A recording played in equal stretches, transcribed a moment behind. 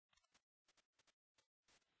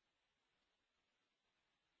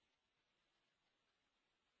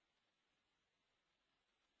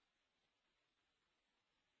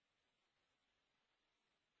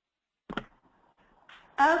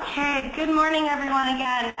Okay, good morning everyone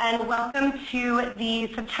again, and welcome to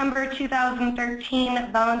the September 2013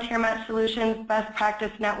 VolunteerMatch Solutions Best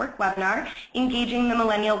Practice Network webinar, Engaging the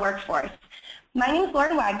Millennial Workforce. My name is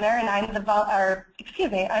Lauren Wagner, and I'm the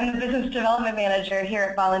Business Development Manager here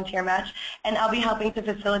at VolunteerMatch, and I'll be helping to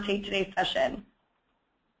facilitate today's session.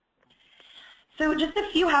 So just a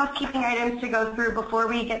few housekeeping items to go through before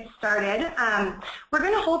we get started. We're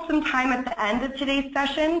going to hold some time at the end of today's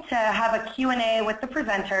session to have a Q&A with the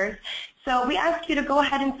presenters. So we ask you to go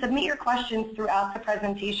ahead and submit your questions throughout the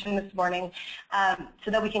presentation this morning so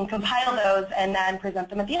that we can compile those and then present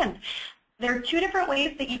them at the end. There are two different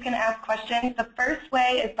ways that you can ask questions. The first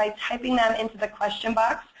way is by typing them into the question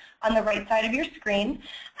box on the right side of your screen.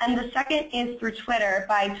 And the second is through Twitter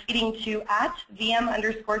by tweeting to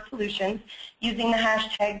 @VM_solutions using the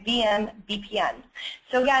hashtag VMBPN.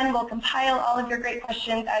 So again, we'll compile all of your great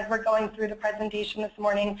questions as we're going through the presentation this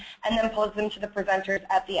morning and then pose them to the presenters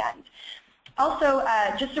at the end. Also,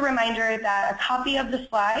 just a reminder that a copy of the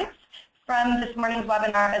slides from this morning's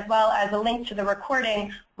webinar, as well as a link to the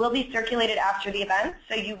recording, will be circulated after the event.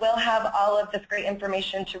 So you will have all of this great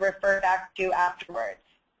information to refer back to afterwards.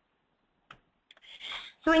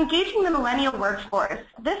 So engaging the millennial workforce.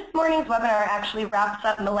 This morning's webinar actually wraps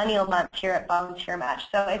up Millennial Month here at VolunteerMatch.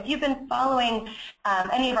 So if you've been following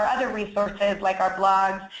any of our other resources like our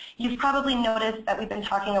blogs, you've probably noticed that we've been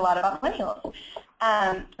talking a lot about millennials.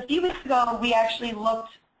 A few weeks ago, we actually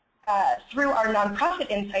looked through our Nonprofit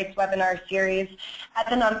Insights webinar series at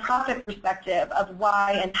the nonprofit perspective of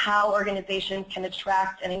why and how organizations can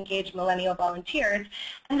attract and engage millennial volunteers.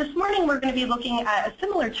 And this morning we're going to be looking at a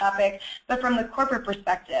similar topic, but from the corporate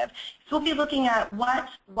perspective. So we'll be looking at what,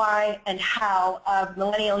 why, and how of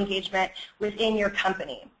millennial engagement within your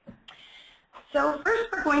company. So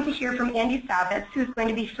first we're going to hear from Andy Savitz, who's going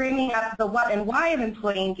to be framing up the what and why of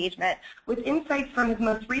employee engagement with insights from his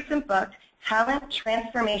most recent book, Talent,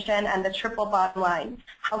 Transformation, and the Triple Bottom Line,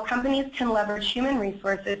 How Companies Can Leverage Human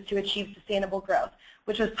Resources to Achieve Sustainable Growth,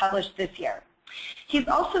 which was published this year. He's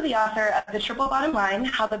also the author of The Triple Bottom Line,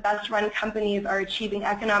 How the Best Run Companies Are Achieving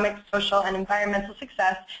Economic, Social, and Environmental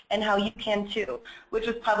Success, and How You Can Too, which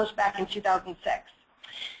was published back in 2006.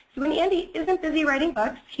 So when Andy isn't busy writing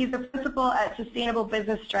books, he's a principal at Sustainable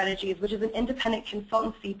Business Strategies, which is an independent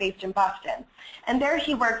consultancy based in Boston. And there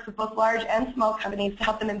he works with both large and small companies to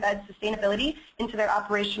help them embed sustainability into their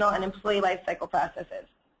operational and employee life cycle processes.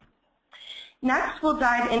 Next, we'll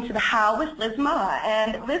dive into the how with Liz Maw.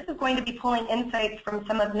 And Liz is going to be pulling insights from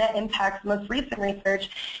some of Net Impact's most recent research,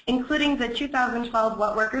 including the 2012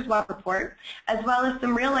 What Workers Want report, as well as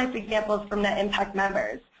some real-life examples from Net Impact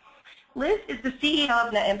members. Liz is the CEO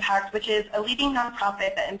of Net Impact, which is a leading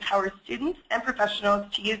nonprofit that empowers students and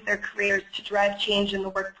professionals to use their careers to drive change in the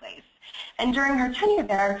workplace. And during her tenure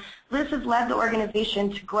there, Liz has led the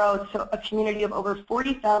organization to grow to a community of over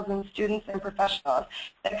 40,000 students and professionals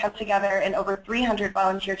that come together in over 300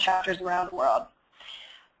 volunteer chapters around the world.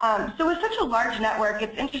 So with such a large network,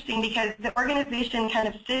 it's interesting because the organization kind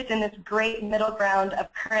of sits in this great middle ground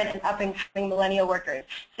of current and up-and-coming millennial workers.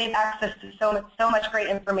 So they have access to so much great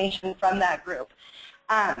information from that group.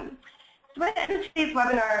 So at the end of today's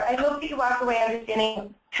webinar, I hope you walk away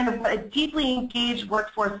understanding kind of what a deeply engaged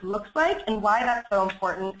workforce looks like and why that's so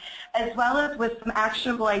important, as well as with some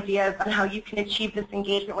actionable ideas on how you can achieve this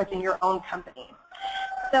engagement within your own company.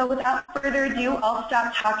 So without further ado, I'll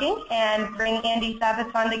stop talking and bring Andy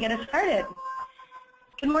Savitz on to get us started.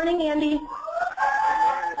 Good morning, Andy. Good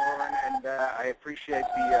morning, Lauren, and I appreciate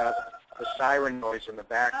the siren noise in the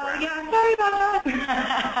background. Oh, yeah, sorry about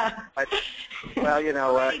that. But, well, you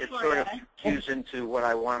know, it sort of cues into what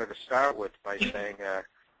I wanted to start with by saying,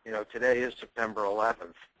 you know, today is September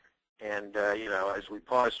 11th, and, you know, as we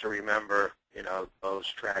pause to remember, you know, those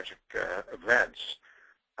tragic events,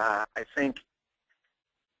 I think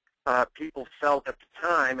people felt at the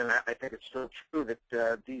time, and I think it's still true,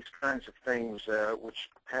 that these kinds of things, which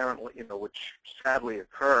apparently, you know, which sadly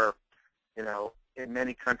occur, you know, in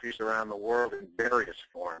many countries around the world in various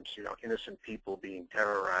forms, you know, innocent people being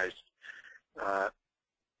terrorized,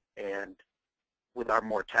 and with our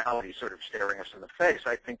mortality sort of staring us in the face,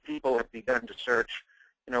 I think people have begun to search,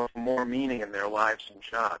 you know, for more meaning in their lives and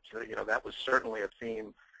jobs. You know, that was certainly a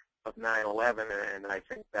theme of 9/11, and I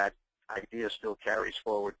think that idea still carries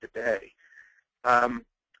forward today. And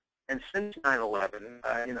since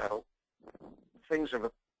 9/11, you know, things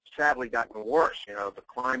have sadly gotten worse. You know, the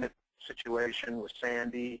climate situation with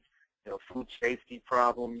Sandy, you know, food safety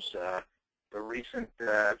problems, the recent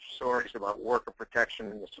stories about worker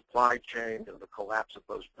protection in the supply chain, and the collapse of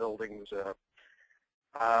those buildings.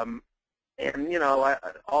 And, you know,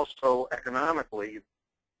 also economically,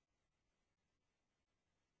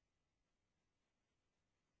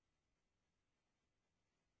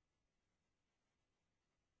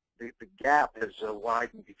 the gap has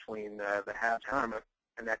widened between the haves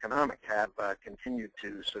and economic have continued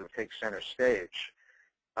to sort of take center stage.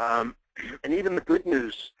 And even the good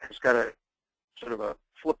news has got a sort of a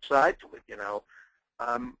flip side to it, you know.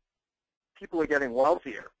 People are getting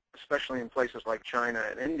wealthier, especially in places like China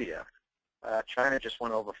and India. China just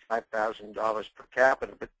went over $5,000 per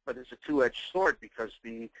capita, but it's a two-edged sword because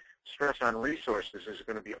the stress on resources is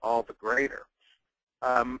going to be all the greater.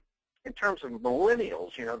 In terms of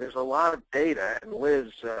millennials, you know, there's a lot of data, and Liz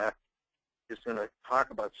is going to talk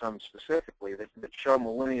about some specifically that show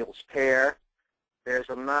millennials care. There's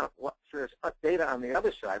data on the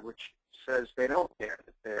other side which says they don't care.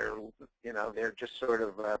 That they're, you know, they're just sort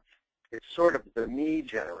of it's sort of the me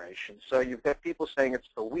generation. So you've got people saying it's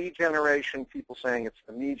the we generation, people saying it's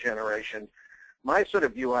the me generation. My sort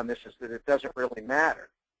of view on this is that it doesn't really matter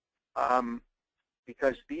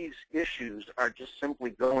because these issues are just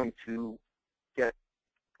simply going to get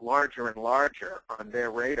larger and larger on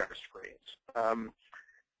their radar screens.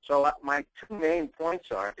 So my two main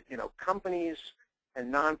points are that, you know, companies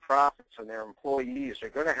and nonprofits and their employees are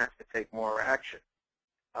going to have to take more action.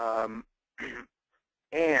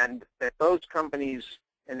 And that those companies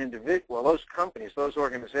and those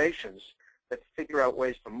organizations that figure out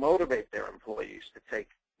ways to motivate their employees to take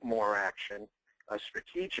more action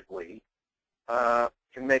strategically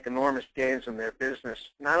can make enormous gains in their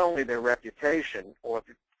business, not only their reputation or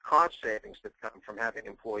the cost savings that come from having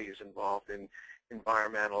employees involved in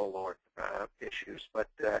environmental or issues, but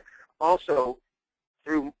also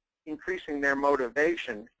through increasing their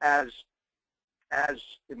motivation as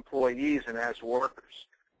employees and as workers.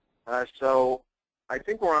 So I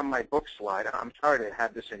think we're on my book slide. I'm sorry to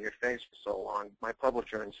have this in your face for so long. My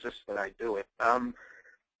publisher insists that I do it.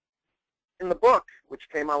 In the book, which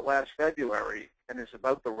came out last February and is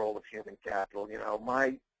about the role of human capital, you know,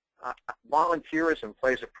 my volunteerism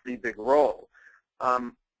plays a pretty big role.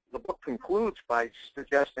 The book concludes by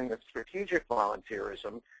suggesting that strategic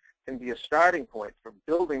volunteerism can be a starting point for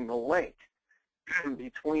building the link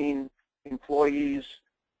between employees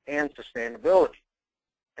and sustainability.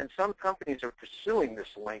 And some companies are pursuing this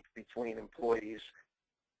link between employees,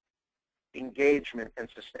 engagement, and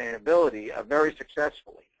sustainability very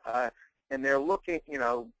successfully. And they're looking, you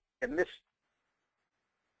know, and this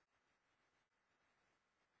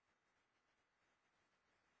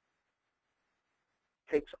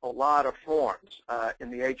takes a lot of forms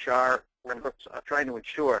in the HR trying to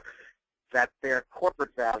ensure that their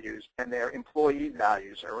corporate values and their employee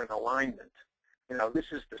values are in alignment. You know, this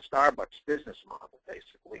is the Starbucks business model,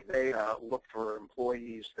 basically. They look for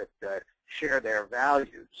employees that share their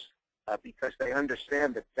values because they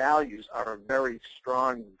understand that values are a very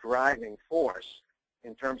strong driving force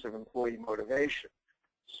in terms of employee motivation.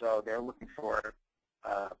 So they're looking for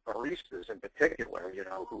baristas in particular, you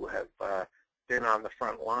know, who have been on the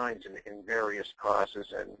front lines in various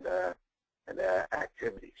causes and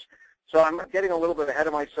activities. So I'm getting a little bit ahead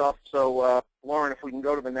of myself. So Lauren, if we can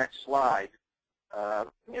go to the next slide,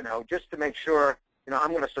 you know, just to make sure, you know,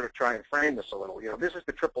 I'm going to sort of try and frame this a little. You know, this is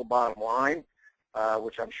the triple bottom line,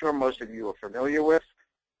 which I'm sure most of you are familiar with.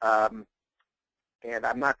 And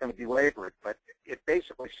I'm not going to belabor it, but it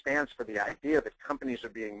basically stands for the idea that companies are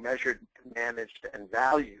being measured, managed, and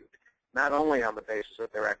valued, not only on the basis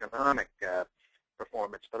of their economic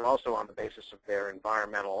performance, but also on the basis of their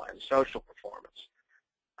environmental and social performance.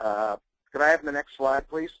 Could I have the next slide,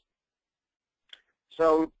 please?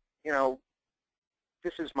 So, you know,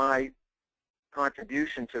 this is my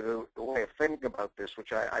contribution to the way of thinking about this,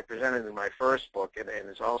 which I presented in my first book and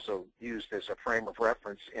is also used as a frame of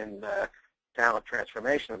reference in Talent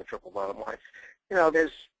Transformation of the Triple Bottom Line. You know,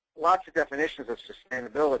 there's lots of definitions of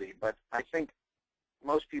sustainability, but I think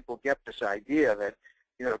most people get this idea that,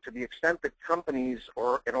 you know, to the extent that companies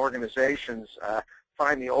and organizations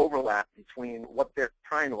find the overlap between what they're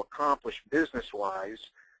trying to accomplish business-wise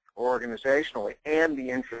or organizationally and the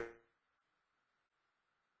interest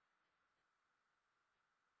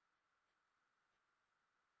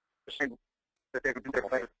that they would do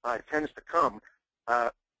tends to come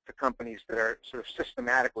to companies that are sort of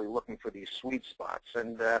systematically looking for these sweet spots.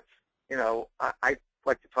 And, you know, I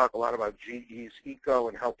like to talk a lot about GE's Eco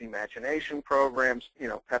and Healthy Imagination programs, you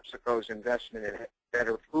know, PepsiCo's investment in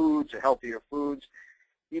better foods, healthier foods,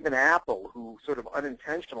 even Apple, who sort of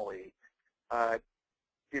unintentionally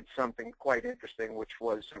did something quite interesting, which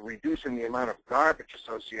was reducing the amount of garbage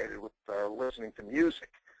associated with listening to music.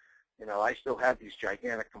 You know, I still have these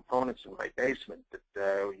gigantic components in my basement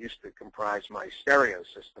that used to comprise my stereo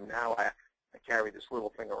system. Now I carry this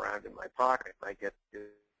little thing around in my pocket. I get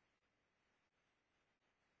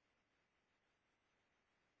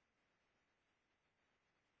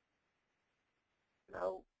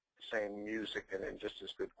same music and in just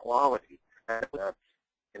as good quality, and,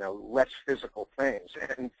 less physical things.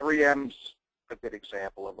 And 3M's a good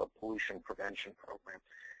example of a pollution prevention program.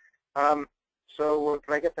 So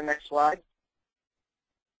can I get the next slide?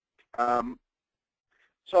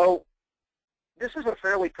 So this is a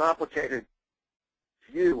fairly complicated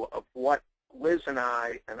view of what Liz and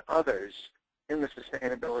I and others in the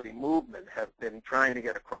sustainability movement have been trying to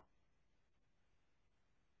get across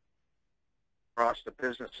the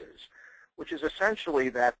businesses, which is essentially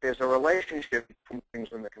that there's a relationship between things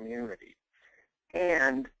in the community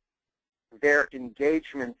and their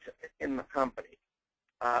engagement in the company.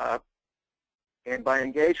 And by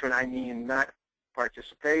engagement, I mean not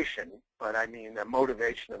participation, but I mean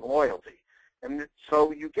motivation and loyalty. And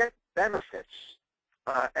so you get benefits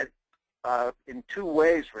in two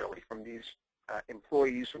ways, really, from these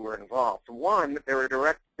employees who are involved. One, there are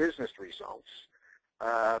direct business results,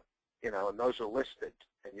 and those are listed,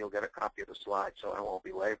 and you'll get a copy of the slide, so I won't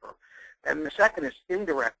belabor them. And the second is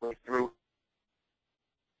indirectly through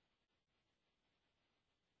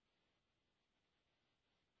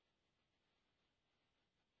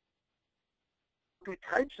two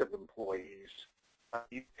types of employees.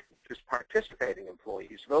 Just participating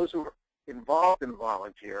employees, those who are involved in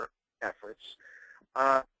volunteer efforts,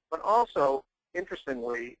 but also,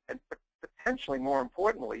 interestingly, and potentially more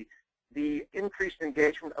importantly, the increased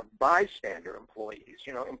engagement of bystander employees,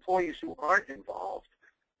 employees who aren't involved,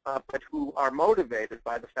 but who are motivated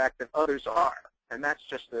by the fact that others are. And that's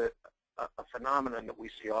just a phenomenon that we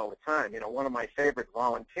see all the time. One of my favorite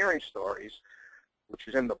volunteering stories, which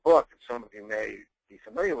is in the book, and some of you may be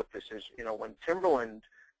familiar with this, is, when Timberland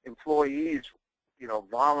employees,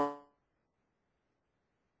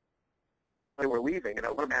 they were leaving, one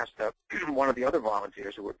of them asked one of the other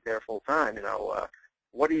volunteers who were there full time,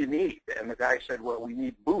 what do you need? And the guy said, well, we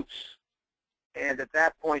need boots. And at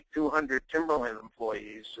that point, 200 Timberland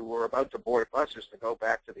employees who were about to board buses to go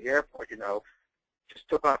back to the airport, just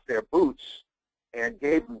took off their boots and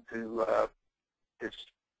gave them to this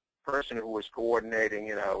person who was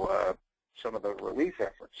coordinating, some of the relief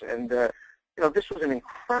efforts. And, this was an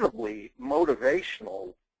incredibly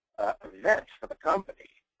motivational event for the company.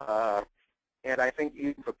 And I think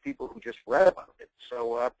even for people who just read about it.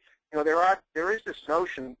 So, there is this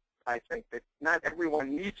notion, I think, that not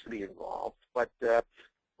everyone needs to be involved, but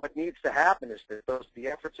what needs to happen is that the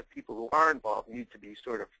efforts of people who are involved need to be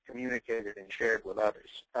sort of communicated and shared with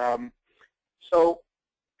others. So,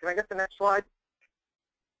 can I get the next slide?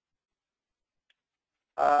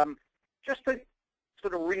 Just to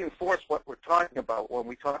sort of reinforce what we're talking about when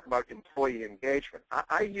we talk about employee engagement,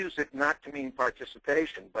 I use it not to mean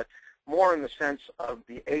participation, but more in the sense of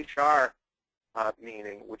the HR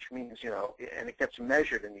meaning, which means, and it gets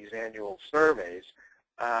measured in these annual surveys,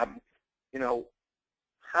 how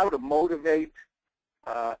to motivate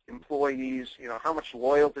employees, how much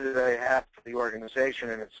loyalty do they have to the organization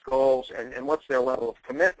and its goals, and what's their level of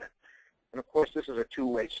commitment. And of course, this is a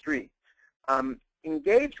two-way street.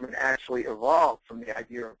 Engagement actually evolved from the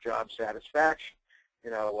idea of job satisfaction. A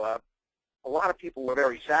lot of people were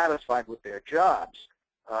very satisfied with their jobs,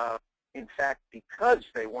 in fact, because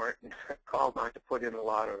they weren't called on to put in a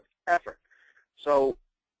lot of effort. So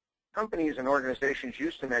companies and organizations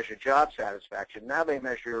used to measure job satisfaction. Now they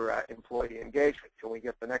measure employee engagement. Can we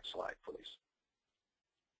get the next slide, please?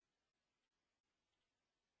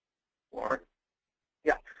 Lauren?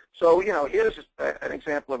 Yeah. So, here's an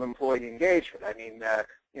example of employee engagement. I mean,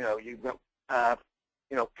 you've got,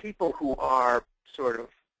 people who are sort of,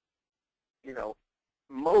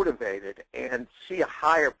 motivated and see a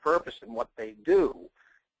higher purpose in what they do,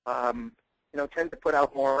 tend to put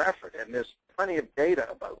out more effort. And there's plenty of data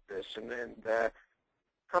about this. And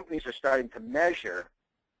companies are starting to measure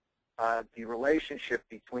the relationship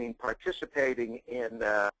between participating in,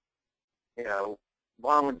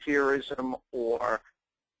 volunteerism or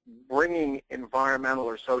bringing environmental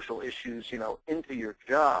or social issues, into your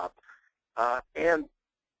job, and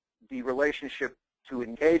the relationship to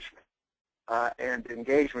engagement. And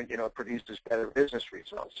engagement, produces better business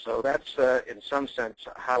results. So that's, in some sense,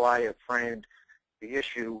 how I have framed the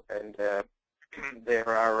issue, and there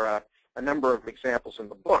are a number of examples in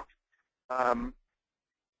the book. One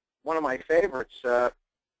of my favorites, can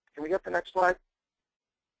we get the next slide?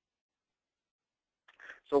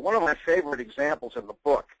 So one of my favorite examples in the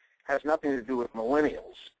book has nothing to do with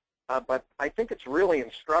millennials, but I think it's really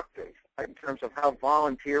instructive in terms of how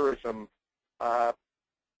volunteerism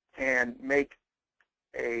can make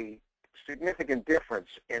a significant difference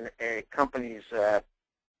in a company's,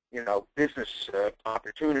 business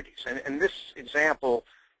opportunities. And this example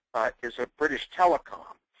is a British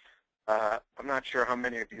telecom. I'm not sure how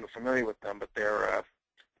many of you are familiar with them, but they're a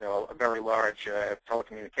very large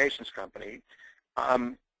telecommunications company.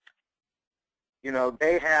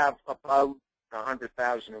 They have about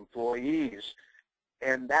 100,000 employees,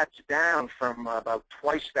 and that's down from about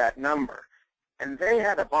twice that number. And they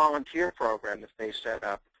had a volunteer program that they set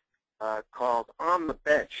up called On the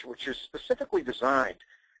Bench, which is specifically designed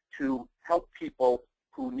to help people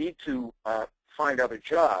who need to find other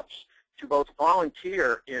jobs to both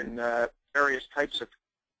volunteer in various types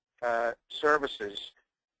of services,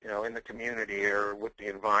 in the community or with the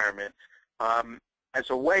environment, as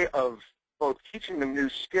a way of both teaching them new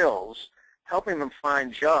skills, helping them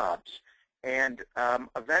find jobs, and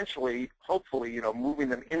eventually, hopefully, moving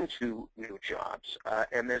them into new jobs.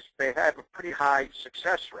 And they have a pretty high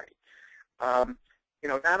success rate.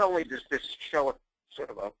 Not only does this show a sort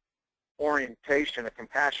of a orientation, a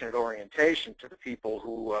compassionate orientation to the people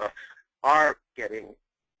who are getting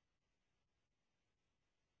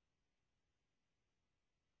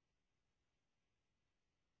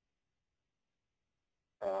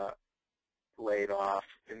laid off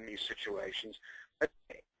in these situations, but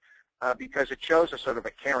because it shows a sort of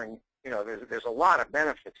a caring, there's a lot of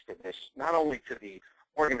benefits to this, not only to the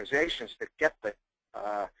organizations that get the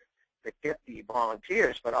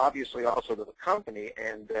volunteers, but obviously also to the company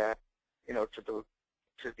and to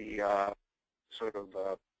the sort of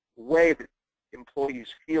way that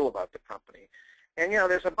employees feel about the company. And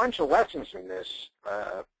there's a bunch of lessons in this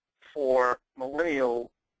for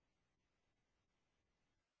millennial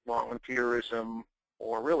volunteerism,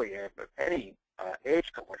 or really any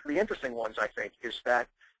age cohort. The interesting ones, I think, is that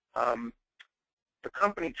the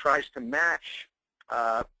company tries to match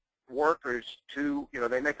workers to,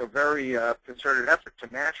 they make a very concerted effort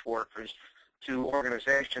to match workers to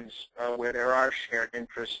organizations where there are shared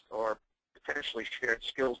interests or potentially shared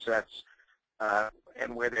skill sets,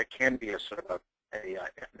 and where there can be a sort of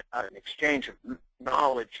an exchange of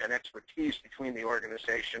knowledge and expertise between the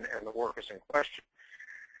organization and the workers in question.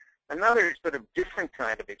 Another sort of different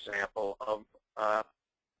kind of example of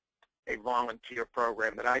a volunteer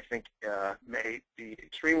program that I think may be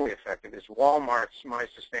extremely effective is Walmart's My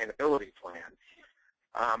Sustainability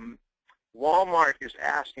Plan. Walmart is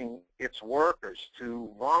asking its workers to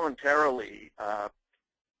voluntarily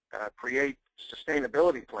create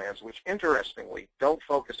sustainability plans, which interestingly don't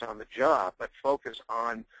focus on the job, but focus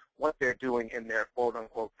on what they're doing in their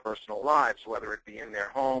quote-unquote personal lives, whether it be in their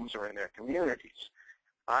homes or in their communities.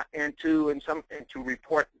 And to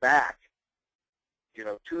report back,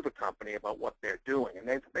 to the company about what they're doing. And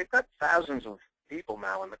they've got thousands of people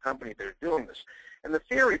now in the company that are doing this. And the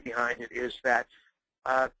theory behind it is that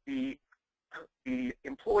the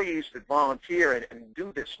employees that volunteer and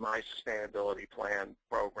do this My Sustainability Plan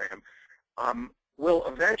program will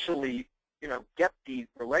eventually, get the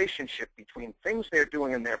relationship between things they're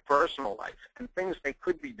doing in their personal life and things they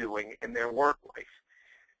could be doing in their work life.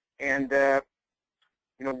 And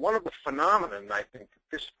one of the phenomena I think that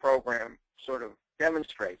this program sort of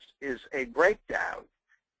demonstrates is a breakdown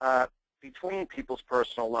between people's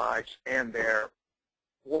personal lives and their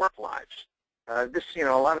work lives. A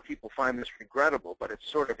lot of people find this regrettable, but it's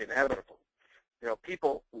sort of inevitable.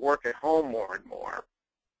 People work at home more and more,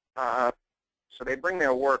 so they bring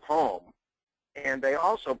their work home, and they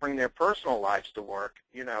also bring their personal lives to work,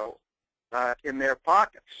 in their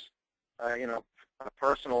pockets.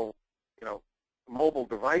 Personal, mobile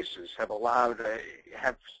devices have allowed,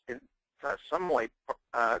 have in some way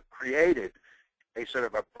created a sort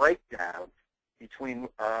of a breakdown between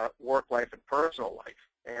work life and personal life.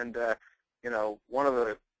 And, one of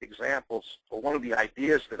the examples, or one of the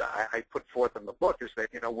ideas that I put forth in the book is that,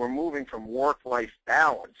 we're moving from work-life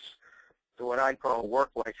balance to what I call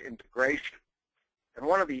work-life integration. And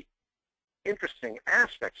one of the interesting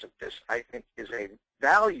aspects of this, I think, is a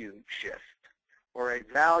value shift or a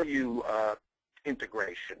value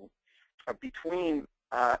integration between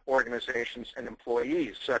organizations and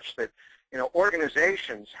employees, such that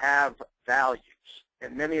organizations have values,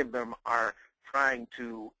 and many of them are trying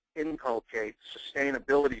to inculcate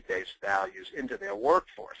sustainability-based values into their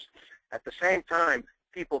workforce. At the same time,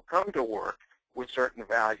 people come to work with certain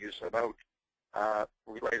values about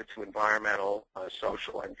related to environmental,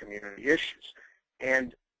 social, and community issues.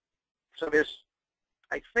 And so there's,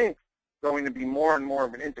 I think, going to be more and more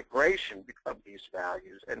of an integration of these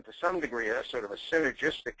values, and to some degree a sort of a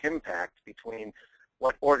synergistic impact between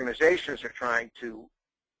what organizations are trying to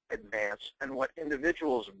advance and what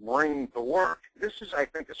individuals bring to work. This is, I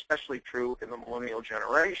think, especially true in the millennial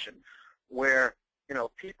generation, where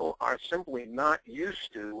people are simply not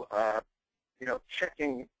used to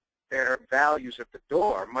checking their values at the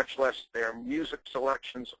door, much less their music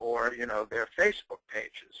selections or, their Facebook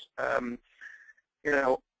pages.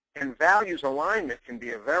 And values alignment can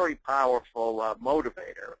be a very powerful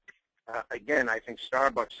motivator. Again, I think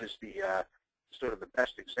Starbucks is the sort of the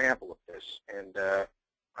best example of this. And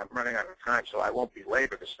I'm running out of time, so I won't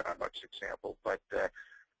belabor the Starbucks example. But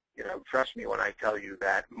trust me when I tell you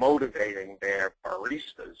that motivating their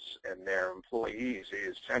baristas and their employees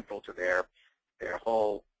is central to their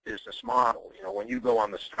whole business model. When you go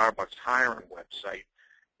on the Starbucks hiring website,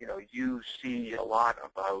 you see a lot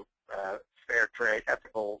about fair trade,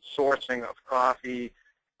 ethical sourcing of coffee,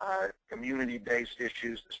 community-based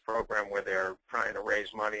issues, this program where they're trying to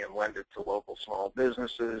raise money and lend it to local small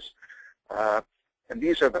businesses. And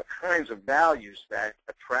these are the kinds of values that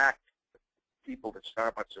attract people that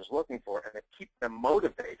Starbucks is looking for and that keep them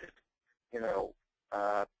motivated,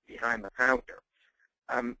 behind the counter.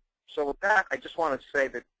 So with that, I just want to say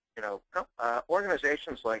that,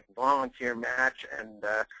 organizations like VolunteerMatch and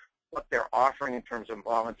what they're offering in terms of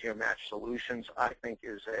VolunteerMatch solutions, I think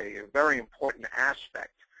is a very important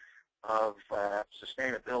aspect of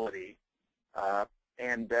sustainability.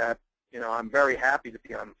 I'm very happy to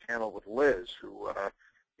be on the panel with Liz, who,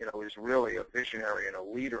 is really a visionary and a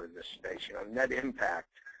leader in this space. Net impact,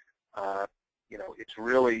 it's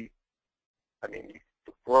really, the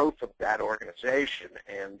growth of that organization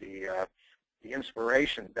and the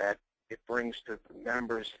inspiration that it brings to the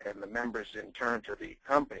members and the members in turn to the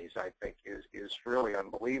companies, I think, is really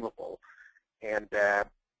unbelievable. And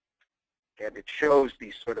it shows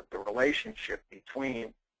the relationship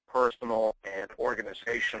between personal and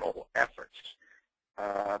organizational efforts.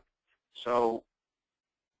 So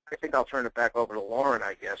I think I'll turn it back over to Lauren,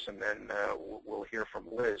 I guess, and then we'll hear from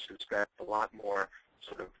Liz, who's got a lot more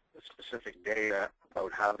sort of specific data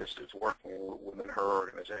about how this is working within her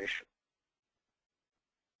organization.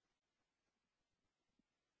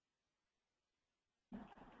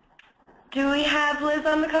 Do we have Liz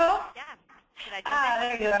on the call? Yeah. Should I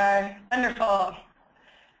jump in? There you are. Wonderful.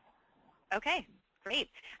 Okay, great.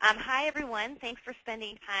 Hi, everyone. Thanks for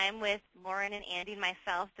spending time with Lauren and Andy and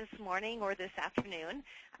myself this morning or this afternoon.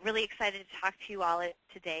 I'm really excited to talk to you all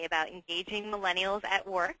today about engaging millennials at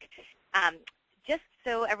work. Just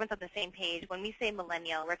so everyone's on the same page, when we say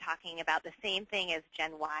millennial, we're talking about the same thing as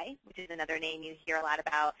Gen Y, which is another name you hear a lot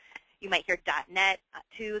about. You might hear .NET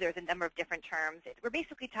too. There's a number of different terms. We're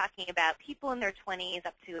basically talking about people in their 20s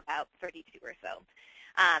up to about 32 or so.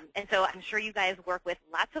 And so I'm sure you guys work with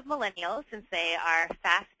lots of millennials since they are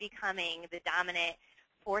fast becoming the dominant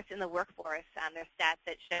force in the workforce. There's stats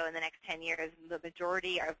that show in the next 10 years the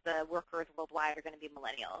majority of the workers worldwide are going to be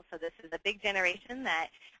millennials. So this is a big generation that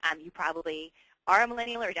you probably are a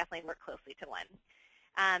millennial or definitely work closely to one.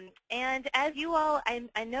 And as you all,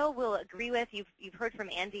 I know will agree with, you've heard from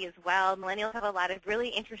Andy as well, millennials have a lot of really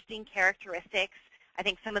interesting characteristics. I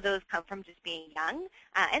think some of those come from just being young,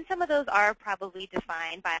 and some of those are probably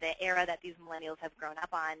defined by the era that these millennials have grown up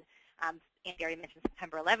on. Andy already mentioned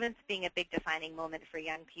September 11th being a big defining moment for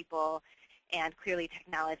young people, and clearly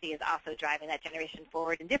technology is also driving that generation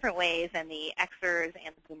forward in different ways than the Xers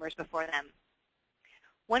and the Boomers before them.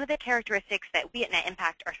 One of the characteristics that we at Net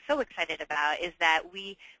Impact are so excited about is that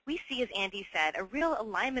we see, as Andy said, a real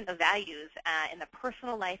alignment of values in the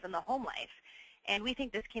personal life and the home life. And we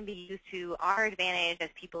think this can be used to our advantage as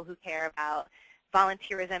people who care about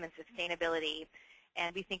volunteerism and sustainability.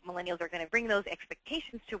 And we think millennials are going to bring those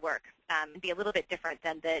expectations to work and be a little bit different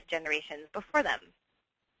than the generations before them.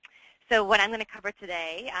 So what I'm going to cover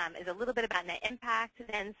today is a little bit about Net Impact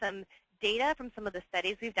and some data from some of the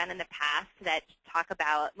studies we've done in the past that talk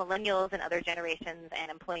about millennials and other generations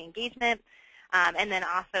and employee engagement, and then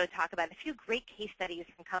also talk about a few great case studies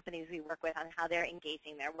from companies we work with on how they're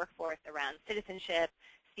engaging their workforce around citizenship,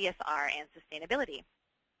 CSR, and sustainability.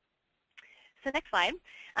 So next slide.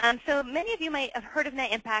 So many of you might have heard of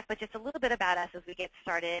Net Impact, but just a little bit about us as we get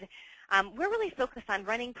started. We're really focused on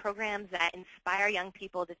running programs that inspire young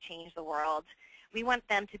people to change the world. We want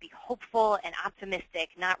them to be hopeful and optimistic,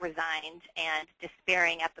 not resigned and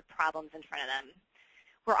despairing at the problems in front of them.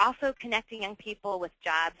 We're also connecting young people with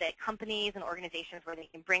jobs at companies and organizations where they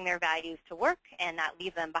can bring their values to work and not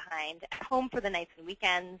leave them behind at home for the nights and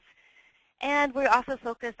weekends. And we're also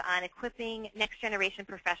focused on equipping next generation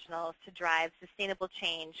professionals to drive sustainable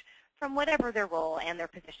change from whatever their role and their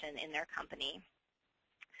position in their company.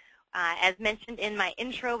 As mentioned in my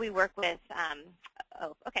intro, we work with,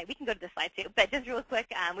 okay, we can go to this slide too, but just real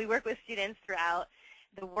quick, we work with students throughout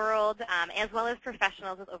the world as well as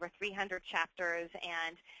professionals with over 300 chapters,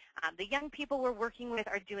 and the young people we're working with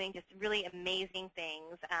are doing just really amazing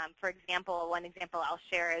things. For example, one example I'll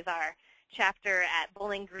share is our chapter at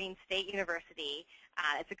Bowling Green State University.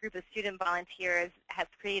 It's a group of student volunteers have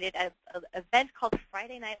created an event called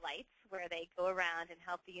Friday Night Lights, where they go around and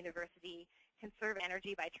help the university conserve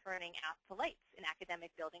energy by turning out the lights in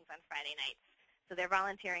academic buildings on Friday nights. So they're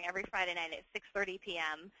volunteering every Friday night at 6:30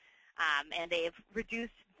 p.m. And they've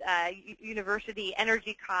reduced university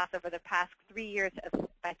energy costs over the past 3 years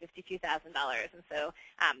by $52,000. And so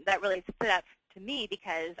that really stood out to me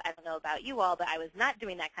because I don't know about you all, but I was not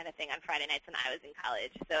doing that kind of thing on Friday nights when I was in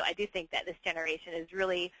college. So I do think that this generation is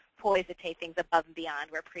really poised to take things above and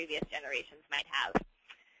beyond where previous generations might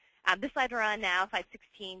have. This slide we're on now, slide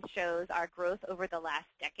 16, shows our growth over the last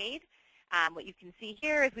decade. What you can see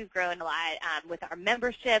here is we've grown a lot with our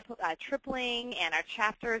membership tripling and our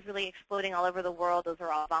chapters really exploding all over the world. Those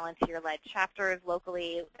are all volunteer-led chapters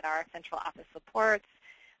locally that our central office supports.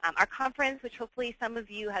 Our conference, which hopefully some of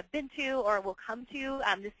you have been to or will come to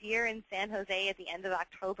this year in San Jose at the end of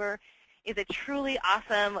October, is a truly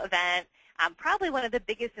awesome event, probably one of the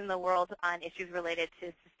biggest in the world on issues related to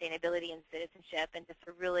sustainability and citizenship, and just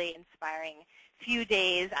a really inspiring few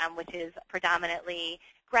days, which is predominantly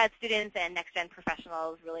grad students and next-gen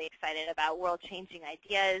professionals really excited about world-changing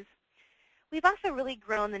ideas. We've also really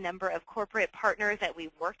grown the number of corporate partners that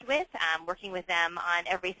we've worked with, working with them on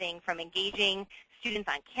everything from engaging students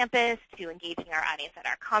on campus to engaging our audience at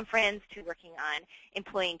our conference to working on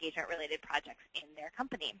employee engagement-related projects in their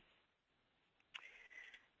company.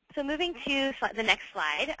 So moving to the next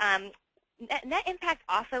slide, Net Impact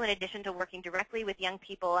also, in addition to working directly with young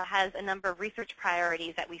people, has a number of research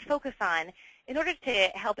priorities that we focus on in order to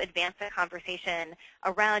help advance the conversation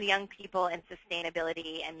around young people and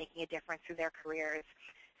sustainability and making a difference through their careers.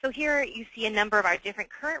 So here you see a number of our different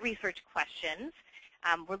current research questions.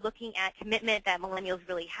 We're looking at commitment that millennials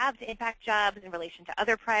really have to impact jobs in relation to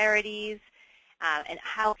other priorities, and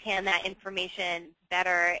how can that information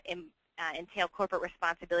better entail corporate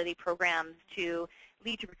responsibility programs to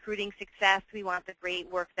lead to recruiting success. We want the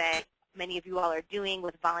great work that many of you all are doing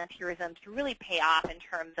with volunteerism to really pay off in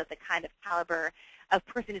terms of the kind of caliber of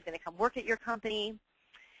person who's going to come work at your company.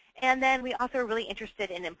 And then we also are really interested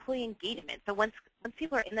in employee engagement. So once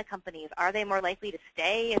people are in the companies, are they more likely to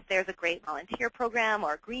stay if there's a great volunteer program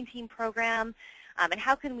or a green team program? And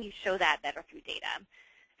how can we show that better through data?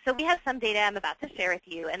 So we have some data I'm about to share with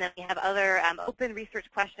you, and then we have other open research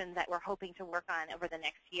questions that we're hoping to work on over the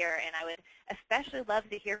next year. And I would especially love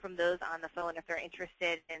to hear from those on the phone if they're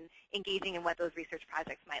interested in engaging in what those research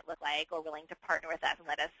projects might look like, or willing to partner with us and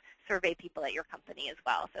let us survey people at your company as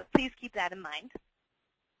well. So please keep that in mind.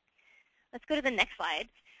 Let's go to the next slide.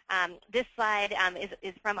 This slide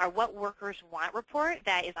is from our What Workers Want report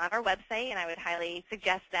that is on our website, and I would highly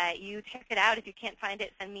suggest that you check it out. If you can't find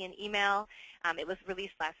it, send me an email. It was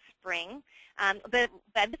released last spring. But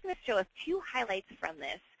I'm just going to show a few highlights from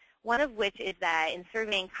this, one of which is that in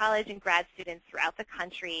surveying college and grad students throughout the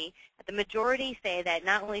country, the majority say that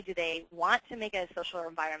not only do they want to make a social or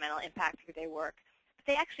environmental impact through their work,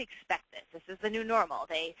 they actually expect this. This is the new normal.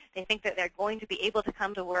 They think that they're going to be able to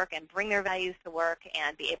come to work and bring their values to work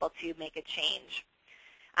and be able to make a change.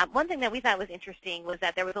 One thing that we thought was interesting was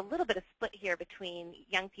that there was a little bit of split here between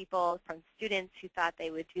young people from students who thought they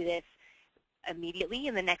would do this immediately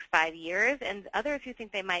in the next 5 years, and others who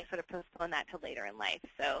think they might sort of postpone that to later in life.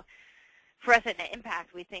 So for us at Net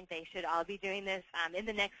Impact, we think they should all be doing this in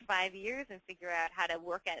the next 5 years and figure out how to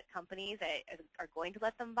work at companies that are going to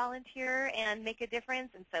let them volunteer and make a difference.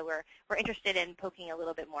 And so we're interested in poking a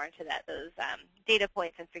little bit more into those data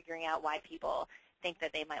points and figuring out why people think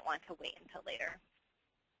that they might want to wait until later.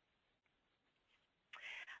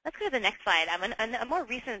 Let's go to the next slide. A more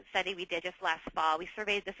recent study we did just last fall, we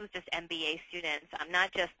surveyed, this was just MBA students,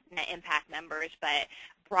 not just Net Impact members, but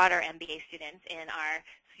broader MBA students in our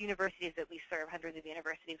universities that we serve. Hundreds of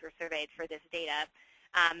universities were surveyed for this data.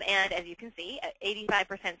 And as you can see,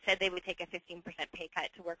 85% said they would take a 15% pay cut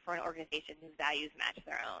to work for an organization whose values match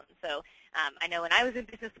their own. So I know when I was in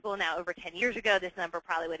business school now over 10 years ago, this number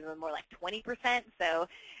probably would have been more like 20%. So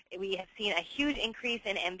we have seen a huge increase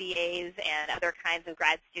in MBAs and other kinds of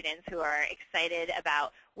grad students who are excited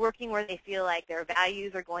about working where they feel like their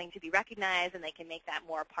values are going to be recognized and they can make that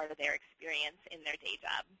more part of their experience in their day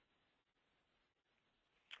job.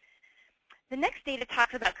 The next data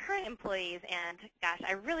talks about current employees, and gosh,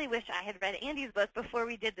 I really wish I had read Andy's book before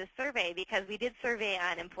we did this survey, because we did survey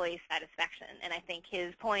on employee satisfaction, and I think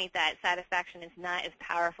his point that satisfaction is not as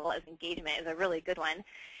powerful as engagement is a really good one.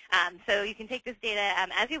 So you can take this data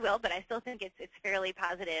as you will, but I still think it's fairly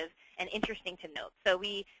positive and interesting to note. So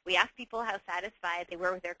we asked people how satisfied they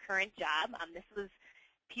were with their current job. This was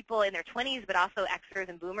people in their 20s, but also Xers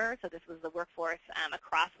and Boomers, so this was the workforce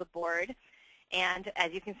across the board. And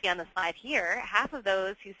as you can see on the slide here, half of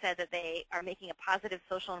those who said that they are making a positive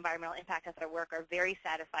social and environmental impact at their work are very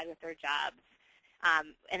satisfied with their jobs.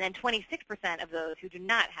 And then 26% of those who do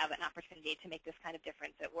not have an opportunity to make this kind of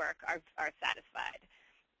difference at work are satisfied,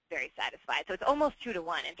 very satisfied. So it's almost 2 to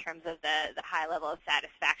 1 in terms of the high level of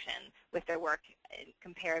satisfaction with their work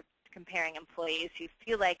comparing employees who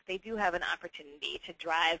feel like they do have an opportunity to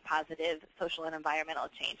drive positive social and environmental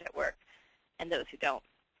change at work and those who don't.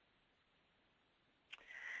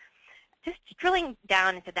 Just drilling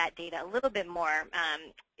down into that data a little bit more,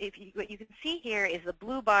 what you can see here is the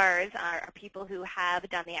blue bars are people who have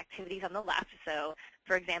done the activities on the left. So,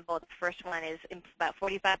 for example, the first one is about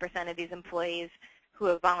 45% of these employees who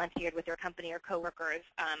have volunteered with their company or coworkers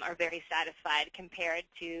are very satisfied, compared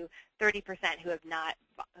to 30% who have not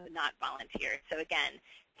volunteered. So again,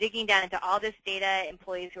 digging down into all this data,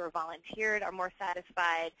 employees who are volunteered are more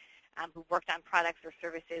satisfied, who worked on products or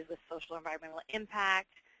services with social and environmental impact,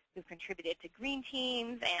 who've contributed to green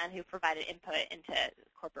teams, and who provided input into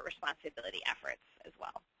corporate responsibility efforts as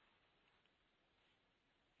well.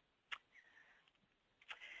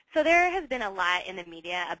 So there has been a lot in the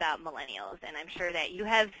media about millennials, and I'm sure that you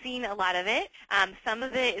have seen a lot of it. Some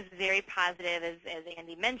of it is very positive, as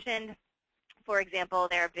Andy mentioned. For example,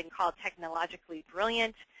 they have been called technologically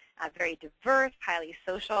brilliant, very diverse, highly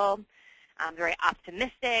social, very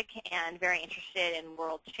optimistic, and very interested in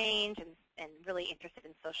world change, and really interested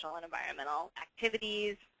in social and environmental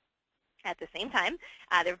activities. At the same time,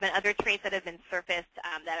 there have been other traits that have been surfaced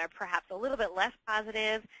that are perhaps a little bit less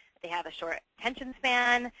positive. They have a short attention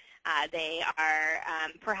span. They are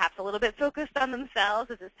perhaps a little bit focused on themselves,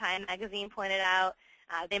 as this Time magazine pointed out.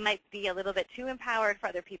 They might be a little bit too empowered for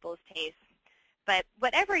other people's tastes. But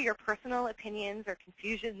whatever your personal opinions or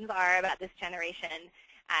confusions are about this generation,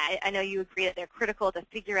 I know you agree that they're critical to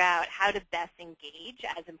figure out how to best engage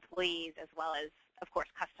as employees as well as, of course,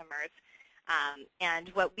 customers. And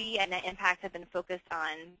what we at Net Impact have been focused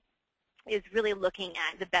on is really looking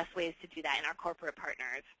at the best ways to do that in our corporate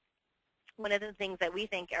partners. One of the things that we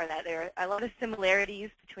think are that there are a lot of similarities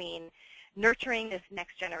between nurturing this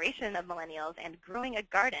next generation of millennials and growing a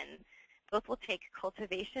garden. Both will take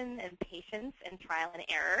cultivation and patience and trial and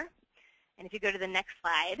error. And if you go to the next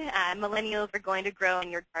slide, millennials are going to grow in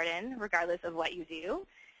your garden regardless of what you do.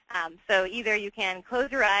 So either you can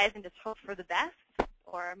close your eyes and just hope for the best,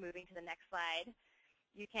 or moving to the next slide,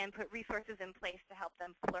 you can put resources in place to help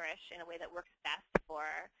them flourish in a way that works best for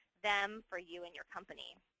them, for you, and your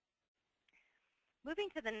company. Moving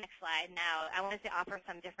to the next slide now, I wanted to offer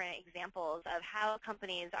some different examples of how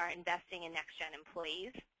companies are investing in next-gen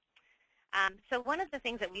employees. So one of the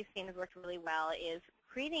things that we've seen has worked really well is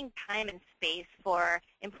creating time and space for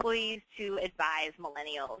employees to advise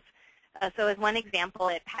millennials. So as one example,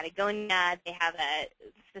 at Patagonia, they have a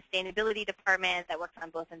sustainability department that works on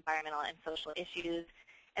both environmental and social issues,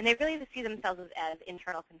 and they really see themselves as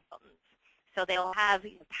internal consultants. So they'll have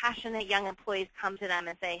passionate young employees come to them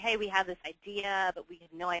and say, hey, we have this idea, but we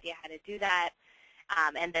have no idea how to do that.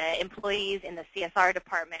 And the employees in the CSR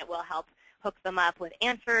department will help hook them up with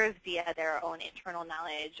answers via their own internal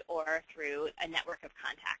knowledge or through a network of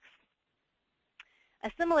contacts. A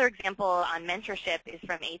similar example on mentorship is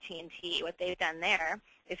from AT&T. What they've done there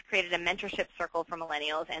is created a mentorship circle for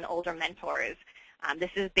millennials and older mentors. This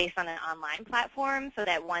is based on an online platform so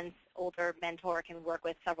that one older mentor can work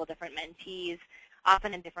with several different mentees,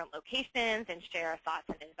 often in different locations, and share thoughts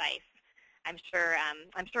and advice. I'm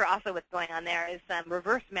sure also what's going on there is some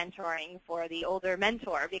reverse mentoring for the older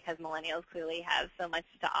mentor, because millennials clearly have so much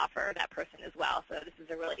to offer that person as well. So this is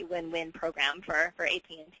a really win-win program for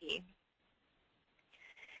AT&T.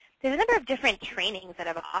 There's a number of different trainings that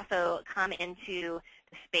have also come into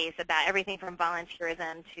the space about everything from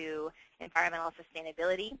volunteerism to environmental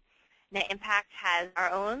sustainability. Net Impact has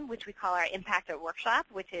our own, which we call our Impact Workshop,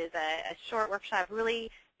 which is a short workshop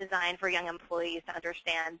really designed for young employees to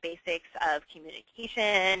understand basics of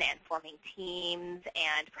communication and forming teams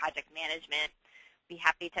and project management. Be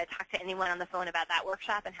happy to talk to anyone on the phone about that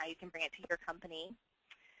workshop and how you can bring it to your company.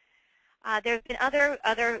 There's been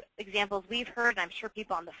other examples we've heard, and I'm sure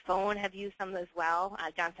people on the phone have used some as well.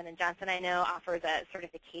 Johnson & Johnson, I know, offers a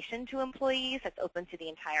certification to employees that's open to the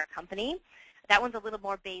entire company. That one's a little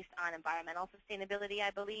more based on environmental sustainability,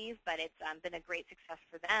 I believe, but it's been a great success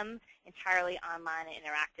for them, entirely online and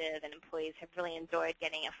interactive, and employees have really enjoyed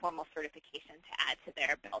getting a formal certification to add to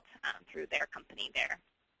their belt through their company there.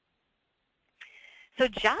 So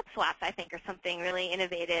job swaps, I think, are something really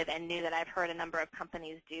innovative and new that I've heard a number of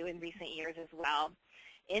companies do in recent years as well.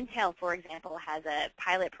 Intel, for example, has a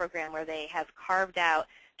pilot program where they have carved out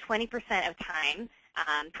 20% of time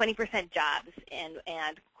 20% jobs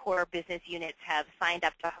and core business units have signed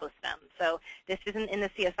up to host them. So this isn't in the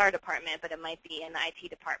CSR department, but it might be in the IT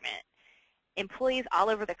department. Employees all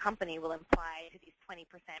over the company will apply to these 20%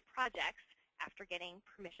 projects after getting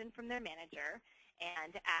permission from their manager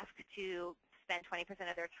and ask to spend 20%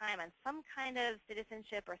 of their time on some kind of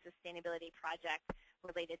citizenship or sustainability project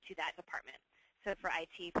related to that department. So for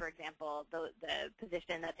IT, for example, the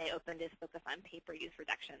position that they opened is focused on paper use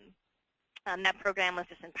reduction. That program was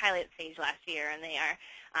just in pilot stage last year, and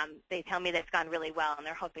they tell me that it's gone really well, and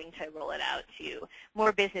they're hoping to roll it out to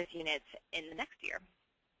more business units in the next year.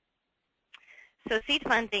 So seed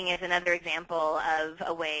funding is another example of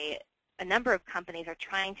a way a number of companies are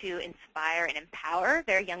trying to inspire and empower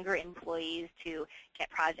their younger employees to get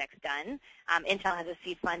projects done. Intel has a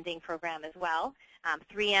seed funding program as well.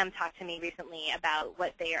 3M talked to me recently about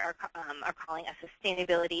what they are calling a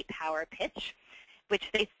sustainability power pitch, which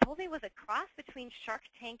they told me was a cross between Shark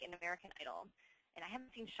Tank and American Idol. And I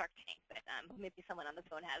haven't seen Shark Tank, but maybe someone on the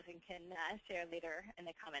phone has and can share later in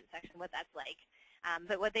the comment section what that's like.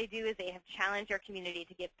 But what they do is they have challenged their community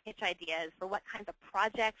to give pitch ideas for what kinds of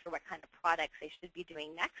projects or what kind of products they should be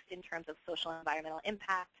doing next in terms of social and environmental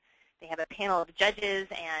impact. They have a panel of judges,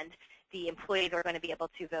 and the employees are going to be able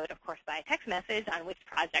to vote, of course, by text message on which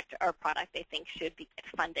project or product they think should be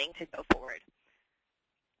funding to go forward.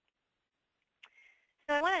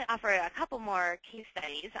 So I want to offer a couple more case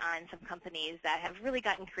studies on some companies that have really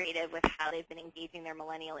gotten creative with how they've been engaging their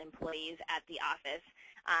millennial employees at the office.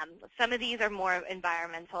 Some of these are more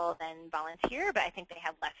environmental than volunteer, but I think they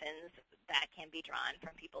have lessons that can be drawn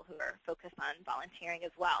from people who are focused on volunteering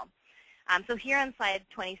as well. So here on slide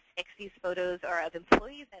 26, these photos are of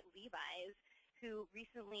employees at Levi's who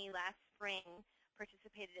recently, last spring,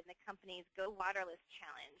 participated in the company's Go Waterless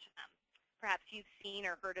Challenge. Perhaps you've seen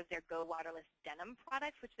or heard of their Go Waterless denim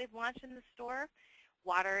products, which they've launched in the store.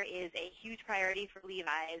 Water is a huge priority for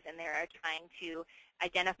Levi's, and they are trying to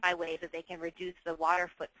identify ways that they can reduce the water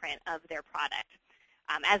footprint of their product.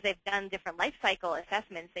 As they've done different life cycle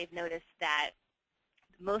assessments, they've noticed that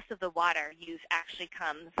most of the water use actually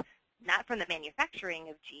comes not from the manufacturing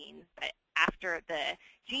of jeans, but after the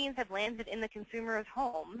jeans have landed in the consumer's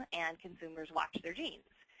home and consumers wash their jeans.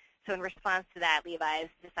 So in response to that, Levi's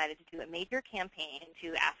decided to do a major campaign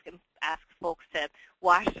to ask folks to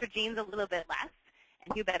wash their jeans a little bit less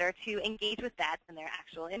and do better to engage with that than their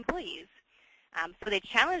actual employees. So they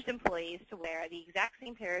challenged employees to wear the exact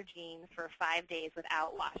same pair of jeans for 5 days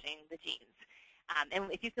without washing the jeans.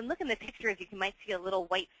 And if you can look in the pictures, you might see a little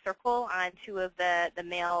white circle on two of the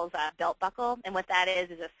male's belt buckle. And what that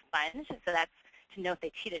is a sponge. So that's to know if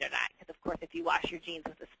they cheated or not. Because, of course, if you wash your jeans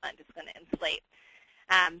with a sponge, it's going to inflate.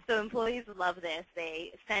 So employees love this.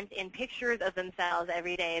 They sent in pictures of themselves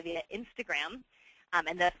every day via Instagram,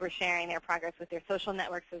 and thus were sharing their progress with their social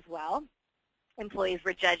networks as well. Employees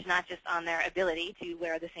were judged not just on their ability to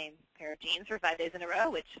wear the same pair of jeans for 5 days in a row,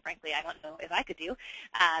 which, frankly, I don't know if I could do,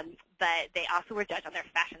 but they also were judged on their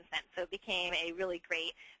fashion sense. So it became a really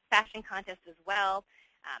great fashion contest as well.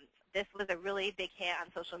 This was a really big hit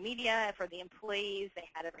on social media for the employees. They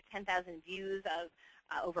had over 10,000 views of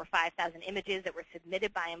over 5,000 images that were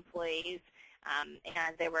submitted by employees,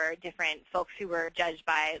 and there were different folks who were judged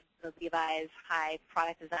by the Levi's high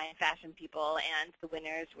product design fashion people, and the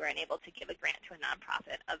winners were enabled to give a grant to a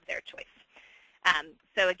nonprofit of their choice.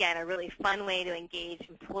 So again, a really fun way to engage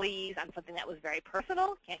employees on something that was very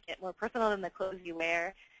personal. Can't get more personal than the clothes you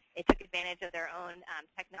wear. It took advantage of their own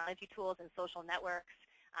technology tools and social networks,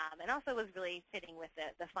 and also was really fitting with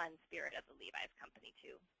the fun spirit of the Levi's company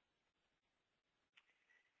too.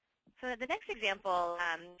 So the next example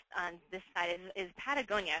on this side is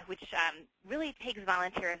Patagonia, which really takes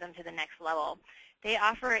volunteerism to the next level. They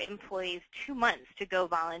offer employees 2 months to go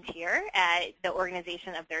volunteer at the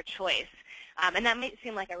organization of their choice. And that might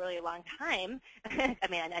seem like a really long time. I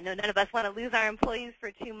mean, I know none of us want to lose our employees for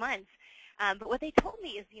 2 months. But what they told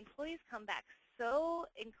me is the employees come back so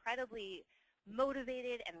incredibly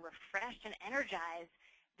motivated and refreshed and energized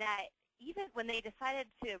that even when they decided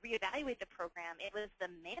to reevaluate the program, it was the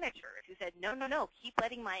managers who said, no, no, no, keep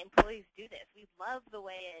letting my employees do this. We love the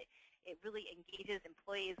way it really engages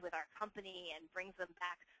employees with our company and brings them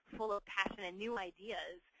back full of passion and new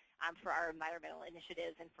ideas for our environmental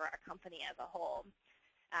initiatives and for our company as a whole.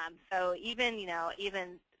 So even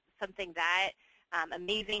something that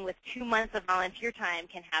amazing with 2 months of volunteer time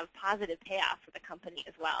can have positive payoff for the company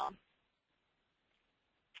as well.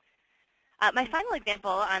 My final example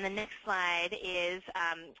on the next slide is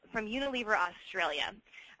from Unilever Australia.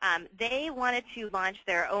 They wanted to launch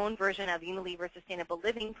their own version of Unilever Sustainable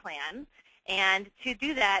Living Plan, And to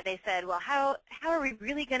do that, they said, well, how are we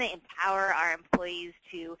really going to empower our employees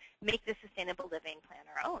to make the sustainable living plan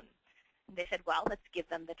our own? And they said, well, let's give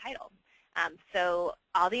them the title. So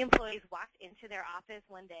all the employees walked into their office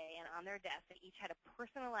one day, and on their desk, they each had a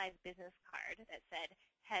personalized business card that said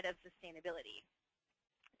Head of Sustainability.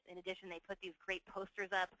 In addition, they put these great posters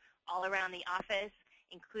up all around the office,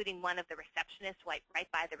 including one of the receptionists right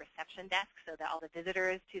by the reception desk, so that all the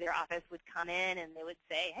visitors to their office would come in and they would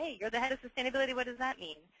say, hey, you're the head of sustainability, what does that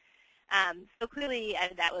mean? So clearly,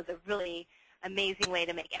 that was a really amazing way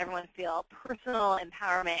to make everyone feel personal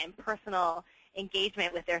empowerment and personal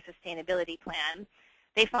engagement with their sustainability plan.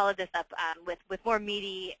 They followed this up with more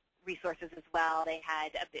meaty resources as well. They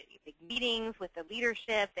had big meetings with the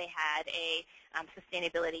leadership. They had a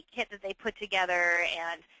sustainability kit that they put together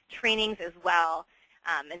and trainings as well.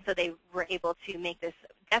 And so they were able to make this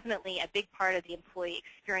definitely a big part of the employee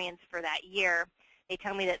experience for that year. They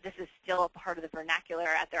tell me that this is still a part of the vernacular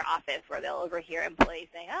at their office, where they'll overhear employees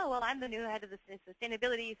saying, oh, well, I'm the new head of the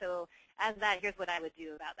sustainability, so as that, here's what I would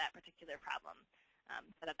do about that particular problem.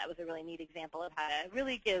 So that was a really neat example of how to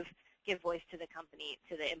really give voice to the company,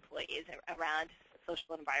 to the employees around social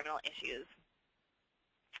and environmental issues.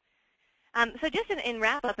 So just in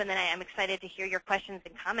wrap-up, and then I'm excited to hear your questions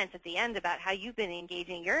and comments at the end about how you've been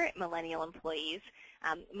engaging your millennial employees.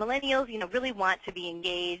 Millennials, really want to be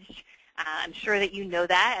engaged. I'm sure that you know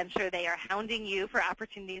that. I'm sure they are hounding you for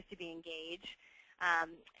opportunities to be engaged.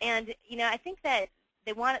 And I think that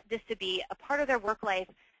they want this to be a part of their work life,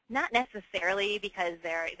 not necessarily because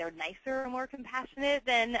they're nicer or more compassionate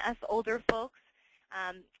than us older folks,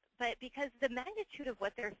 but because the magnitude of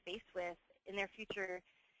what they're faced with in their future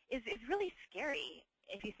is really scary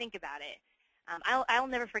if you think about it. I'll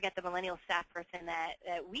never forget the millennial staff person that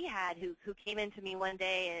we had who came into me one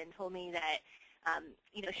day and told me that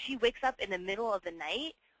she wakes up in the middle of the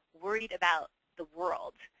night worried about the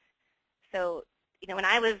world. So, when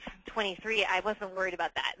I was 23, I wasn't worried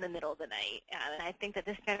about that in the middle of the night. And I think that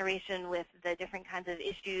this generation, with the different kinds of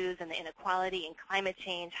issues and the inequality and climate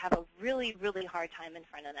change, have a really, really hard time in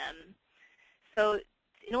front of them. So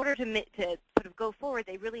in order to sort of go forward,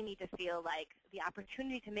 they really need to feel like the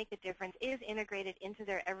opportunity to make a difference is integrated into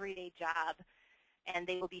their everyday job, and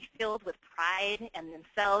they will be filled with pride in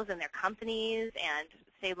themselves and their companies and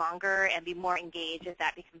stay longer and be more engaged if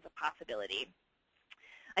that becomes a possibility.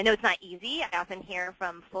 I know it's not easy. I often hear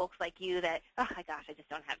from folks like you that, oh my gosh, I just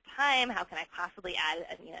don't have time. How can I possibly add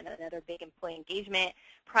another big employee engagement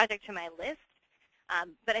project to my list?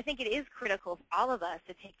 But I think it is critical for all of us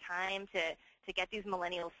to take time to get these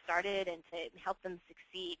millennials started and to help them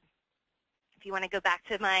succeed. If you want to go back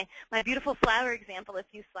to my beautiful flower example a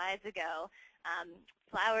few slides ago,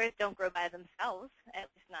 flowers don't grow by themselves. At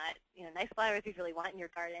least not, nice flowers you really want in your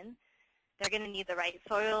garden. They're going to need the right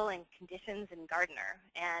soil and conditions and gardener,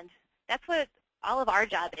 and that's what all of our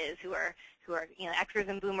job is. Who are Xers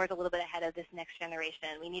and Boomers a little bit ahead of this next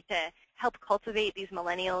generation. We need to help cultivate these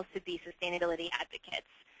millennials to be sustainability advocates,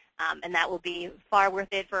 and that will be far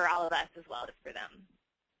worth it for all of us as well as for them.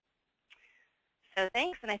 So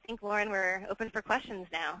thanks, and I think, Lauren, we're open for questions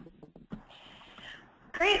now.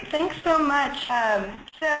 Great, thanks so much.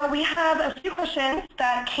 So we have a few questions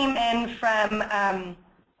that came in from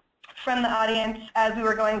the audience as we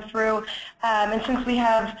were going through, and since we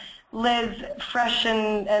have Liz fresh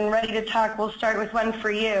and ready to talk, we'll start with one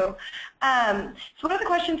for you. So one of the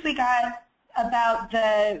questions we got about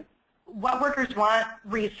the What Workers Want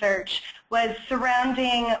research was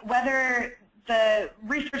surrounding whether the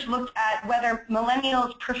research looked at whether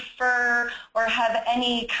millennials prefer or have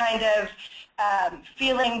any kind of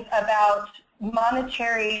feelings about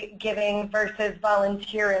monetary giving versus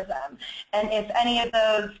volunteerism, and if any of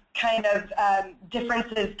those kind of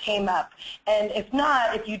differences came up. And if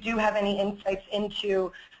not, if you do have any insights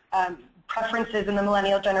into preferences in the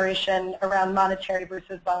millennial generation around monetary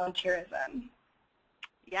versus volunteerism.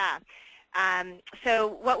 Yeah.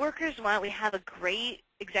 So What Workers Want, we have a great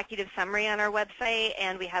executive summary on our website,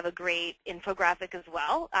 and we have a great infographic as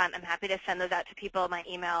well. I'm happy to send those out to people. My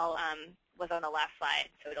email was on the last slide,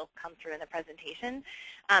 so it'll come through in the presentation.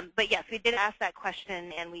 But yes, we did ask that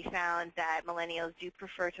question, and we found that millennials do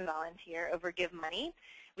prefer to volunteer over give money.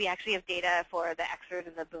 We actually have data for the Xers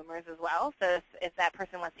and the Boomers as well, so if that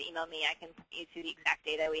person wants to email me, I can point you to the exact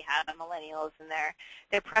data we have on millennials and their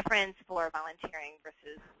preference for volunteering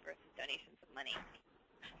versus donations of money.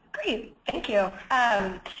 Great. Thank you.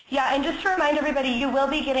 Yeah, and just to remind everybody, you will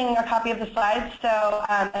be getting a copy of the slides, so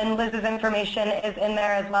and Liz's information is in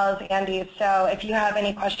there as well as Andy's. So if you have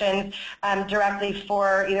any questions directly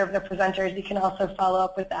for either of the presenters, you can also follow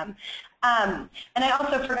up with them. And I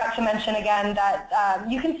also forgot to mention again that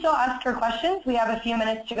you can still ask her questions. We have a few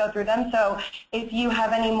minutes to go through them. So if you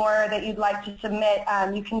have any more that you'd like to submit,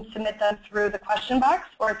 you can submit them through the question box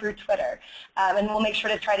or through Twitter. And we'll make sure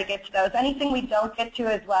to try to get to those. Anything we don't get to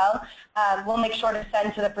as well, we'll make sure to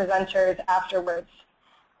send to the presenters afterwards.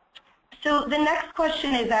 So the next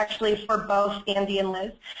question is actually for both Andy and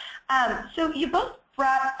Liz. So you both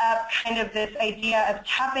brought up kind of this idea of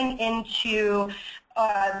tapping into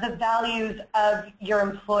the values of your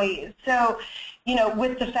employees. So, you know,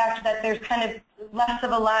 with the fact that there's kind of less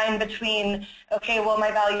of a line between, okay, well, my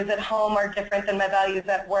values at home are different than my values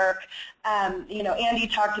at work. You know, Andy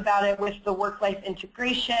talked about it with the work-life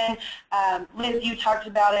integration. Liz, you talked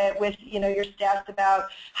about it with, you know, your stats about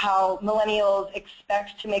how millennials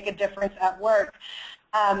expect to make a difference at work.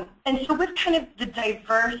 And so with kind of the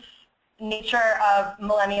diverse nature of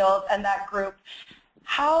millennials and that group,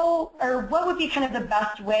 how or what would be kind of the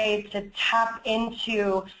best way to tap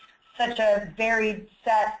into such a varied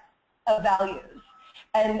set of values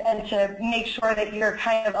and to make sure that you're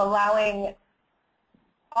kind of allowing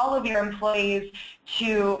all of your employees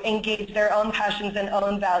to engage their own passions and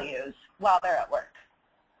own values while they're at work?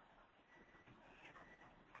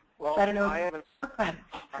 Well, I don't know. Go ahead.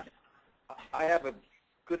 I have a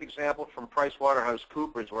good example from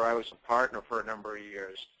PricewaterhouseCoopers, where I was a partner for a number of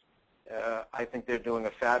years. I think they're doing a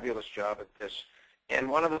fabulous job at this. And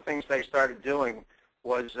one of the things they started doing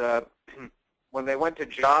was when they went to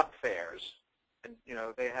job fairs, and you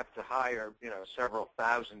know they have to hire several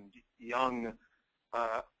thousand young,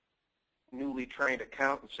 newly trained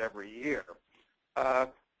accountants every year.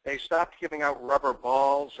 They stopped giving out rubber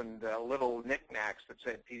balls and little knickknacks that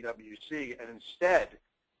said PwC, and instead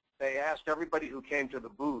they asked everybody who came to the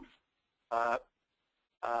booth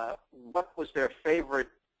what was their favorite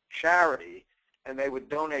charity, and they would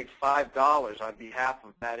donate $5 on behalf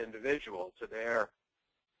of that individual to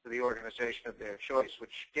the organization of their choice,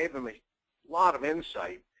 which gave them a lot of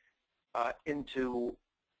insight into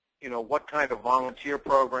what kind of volunteer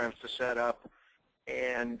programs to set up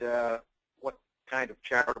and what kind of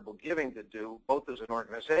charitable giving to do, both as an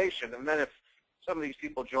organization. And then if some of these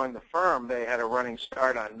people joined the firm, they had a running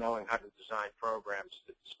start on knowing how to design programs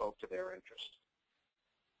that spoke to their interests.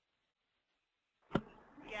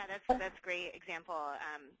 Yeah, that's a great example.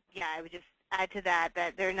 Yeah, I would just add to that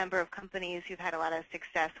there are a number of companies who've had a lot of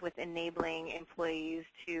success with enabling employees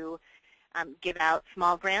to give out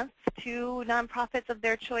small grants to nonprofits of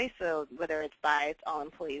their choice, so whether it's by all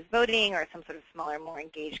employees voting or some sort of smaller, more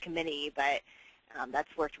engaged committee, but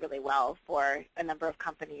that's worked really well for a number of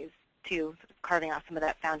companies to sort of carving off some of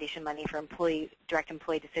that foundation money for direct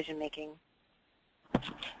employee decision making.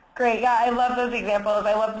 Great. Yeah, I love those examples.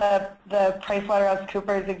 I love the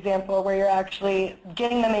PricewaterhouseCoopers example where you're actually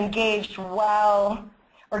getting them engaged while,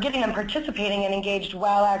 or getting them participating and engaged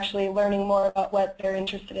while actually learning more about what they're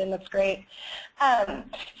interested in. That's great.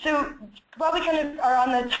 So while we kind of are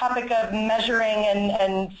on the topic of measuring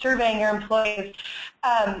and surveying your employees,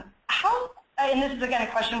 how, and this is again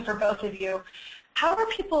a question for both of you, how are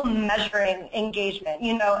people measuring engagement?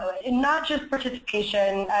 You know, not just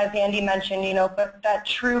participation, as Andy mentioned, but that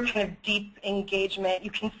true kind of deep engagement.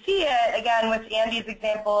 You can see it, again, with Andy's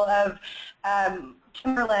example of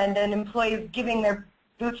Timberland and employees giving their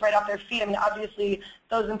boots right off their feet. I mean, obviously,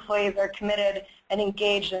 those employees are committed and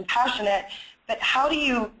engaged and passionate, but how do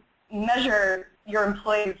you measure your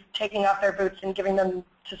employees taking off their boots and giving them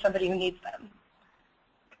to somebody who needs them?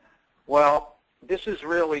 Well, this is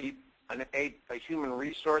really a human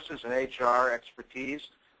resources and HR expertise.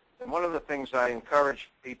 And one of the things I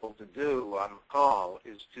encourage people to do on the call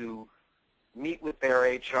is to meet with their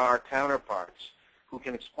HR counterparts who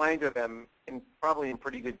can explain to them probably in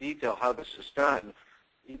pretty good detail how this is done.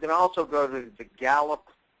 You can also go to the Gallup,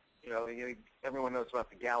 everyone knows about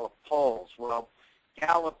the Gallup polls. Well,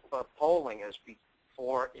 Gallup polling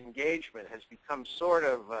for engagement has become sort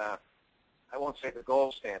of, I won't say the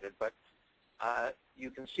gold standard, but you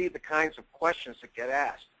can see the kinds of questions that get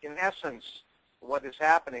asked. In essence, what is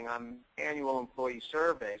happening on annual employee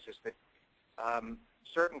surveys is that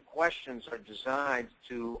certain questions are designed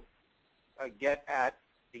to get at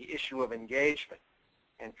the issue of engagement,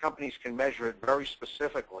 and companies can measure it very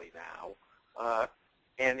specifically now.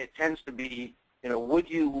 And it tends to be, would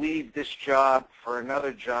you leave this job for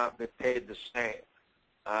another job that paid the same?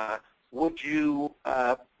 Would you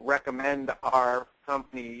recommend our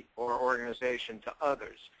company or organization to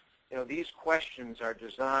others? these questions are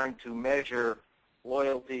designed to measure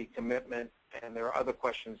loyalty, commitment, and there are other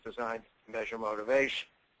questions designed to measure motivation.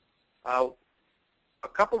 A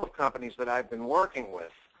couple of companies that I've been working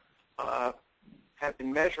with have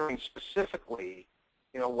been measuring specifically,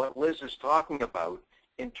 what Liz is talking about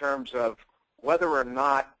in terms of whether or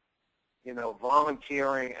not,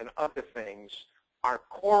 volunteering and other things are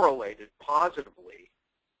correlated positively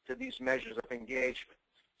to these measures of engagement.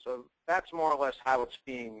 So that's more or less how it's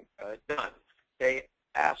being done. They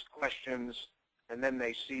ask questions, and then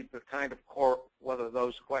they see the kind of whether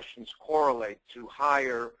those questions correlate to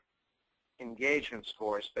higher engagement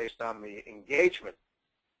scores based on the engagement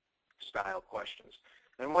style questions.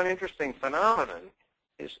 And one interesting phenomenon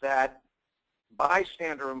is that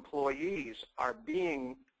bystander employees are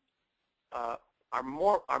being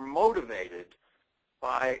are motivated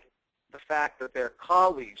by the fact that their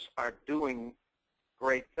colleagues are doing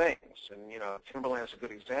great things, and Timberland's a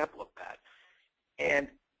good example of that. And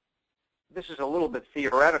this is a little bit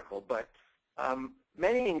theoretical, but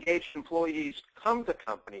many engaged employees come to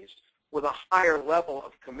companies with a higher level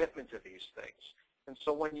of commitment to these things. And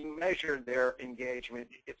so when you measure their engagement,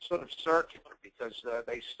 it's sort of circular because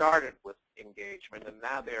they started with engagement and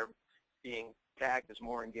now they're being tagged as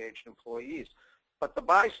more engaged employees. But the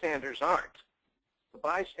bystanders aren't. The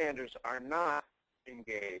bystanders are not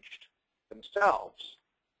engaged themselves,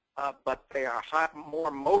 but they are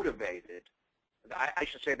more motivated. I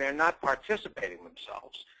should say they're not participating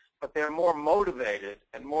themselves, but they're more motivated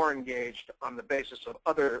and more engaged on the basis of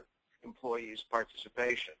other employees'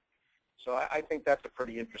 participation. So I think that's a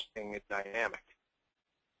pretty interesting dynamic.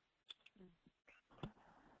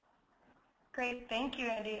 Great, thank you,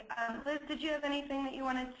 Andy. Liz, did you have anything that you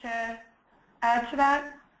wanted to add to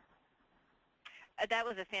that? That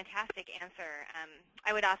was a fantastic answer.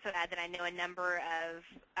 I would also add that I know a number of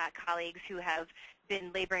colleagues who have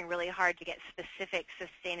been laboring really hard to get specific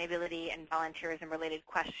sustainability and volunteerism-related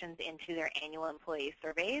questions into their annual employee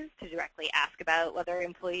surveys to directly ask about whether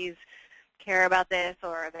employees care about this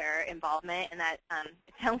or their involvement, and that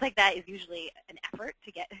it sounds like that is usually an effort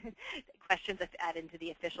to get questions to add into the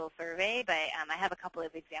official survey, but I have a couple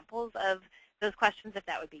of examples of those questions if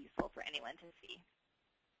that would be useful for anyone to see.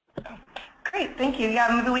 Great, thank you. Yeah,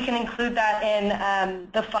 maybe we can include that in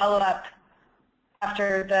the follow-up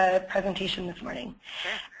after the presentation this morning.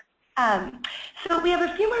 Sure. So we have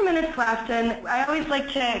a few more minutes left, and I always like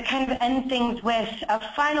to kind of end things with a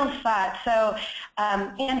final thought. So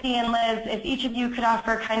Andy and Liz, if each of you could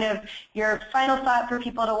offer kind of your final thought for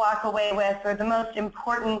people to walk away with, or the most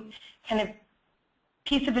important kind of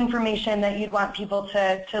piece of information that you'd want people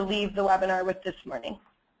to leave the webinar with this morning.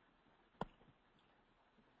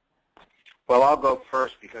 Well, I'll go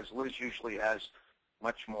first because Liz usually has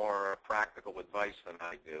much more practical advice than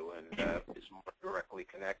I do and is more directly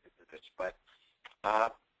connected to this. But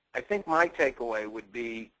I think my takeaway would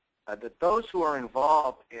be that those who are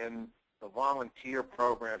involved in the volunteer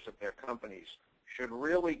programs of their companies should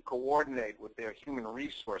really coordinate with their human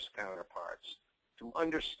resource counterparts to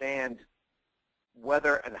understand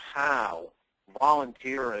whether and how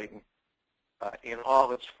volunteering in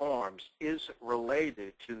all its forms is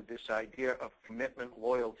related to this idea of commitment,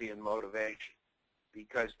 loyalty, and motivation,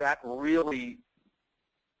 because that really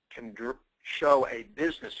can show a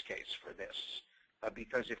business case for this.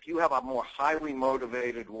 Because if you have a more highly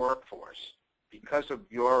motivated workforce because of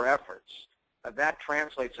your efforts, that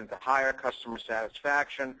translates into higher customer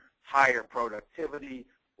satisfaction, higher productivity,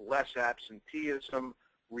 less absenteeism,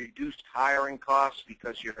 reduced hiring costs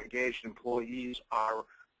because your engaged employees are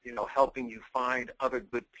helping you find other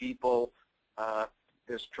good people.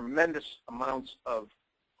 There's tremendous amounts of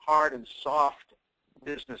hard and soft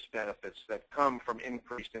business benefits that come from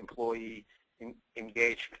increased employee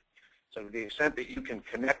engagement. So to the extent that you can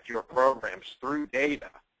connect your programs through data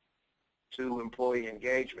to employee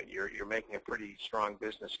engagement, you're making a pretty strong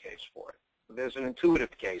business case for it. There's an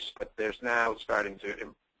intuitive case, but there's now starting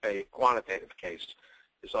to, a quantitative case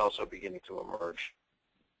is also beginning to emerge.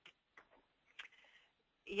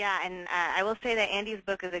 Yeah, and I will say that Andy's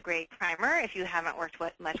book is a great primer if you haven't worked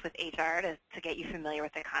much with HR to get you familiar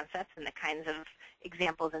with the concepts and the kinds of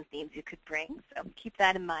examples and themes you could bring. So keep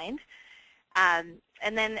that in mind. And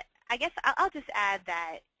then I guess I'll just add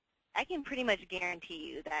that I can pretty much guarantee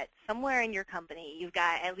you that somewhere in your company you've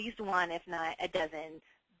got at least one, if not a dozen,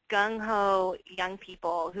 gung-ho young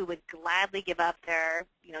people who would gladly give up their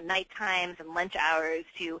night times and lunch hours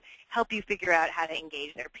to help you figure out how to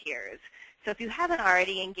engage their peers. So if you haven't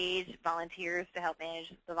already engaged volunteers to help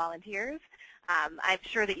manage the volunteers, I'm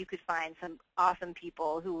sure that you could find some awesome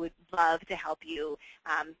people who would love to help you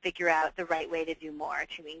figure out the right way to do more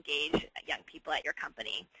to engage young people at your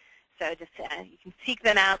company. So just you can seek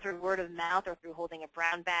them out through word of mouth or through holding a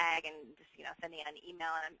brown bag and just sending an email,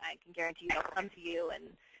 and I can guarantee they'll come to you and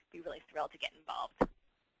be really thrilled to get involved.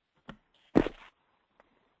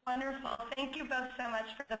 Wonderful. Thank you both so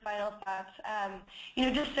much for the final thoughts.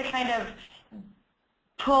 Just to kind of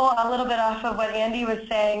pull a little bit off of what Andy was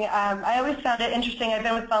saying, I always found it interesting. I've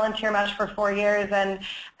been with VolunteerMatch for 4 years, and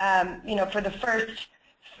for the first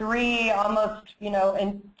 3, almost,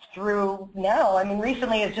 and through now, I mean,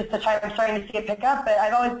 recently is just the time I'm starting to see it pick up. But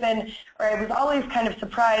I've always been, or I was always kind of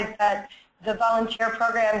surprised that the volunteer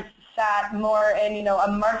programs sat more in, a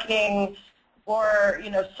marketing or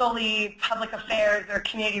solely public affairs or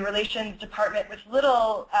community relations department with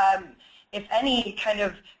little, if any, kind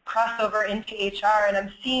of crossover into HR. And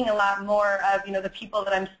I'm seeing a lot more of the people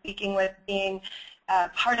that I'm speaking with being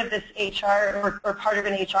part of this HR or part of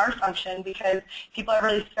an HR function, because people are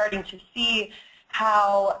really starting to see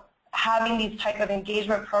how having these type of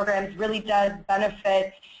engagement programs really does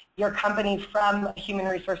benefit your company from a human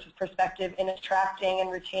resources perspective in attracting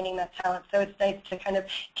and retaining that talent. So it's nice to kind of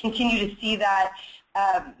continue to see that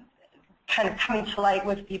kind of coming to light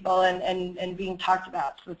with people and being talked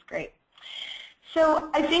about. So it's great. So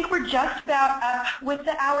I think we're just about up with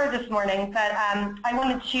the hour this morning, but I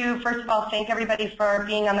wanted to, first of all, thank everybody for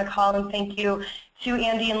being on the call, and thank you to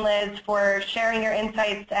Andy and Liz for sharing your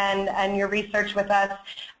insights and your research with us.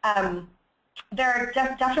 There are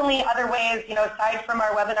definitely other ways, aside from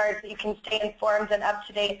our webinars, that you can stay informed and up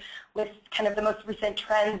to date with kind of the most recent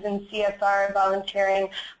trends in CSR and volunteering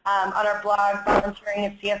on our blog,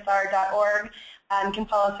 volunteering@csr.org. You can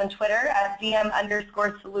follow us on Twitter at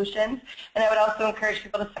VM_solutions. And I would also encourage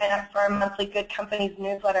people to sign up for our monthly Good Companies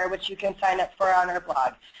newsletter, which you can sign up for on our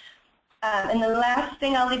blog. And the last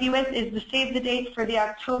thing I'll leave you with is the save the date for the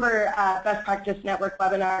October Best Practice Network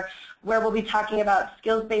webinar, where we'll be talking about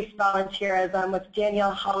skills-based volunteerism with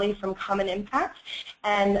Danielle Hawley from Common Impact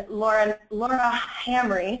and Laura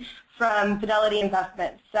Hamry from Fidelity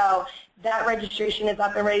Investments. So that registration is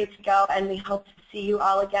up and ready to go, and we hope to see you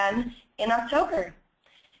all again in October.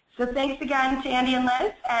 So thanks again to Andy and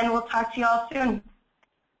Liz, and we'll talk to you all soon.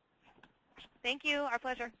 Thank you. Our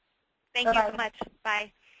pleasure. Thank you so much.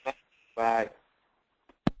 Bye. Bye.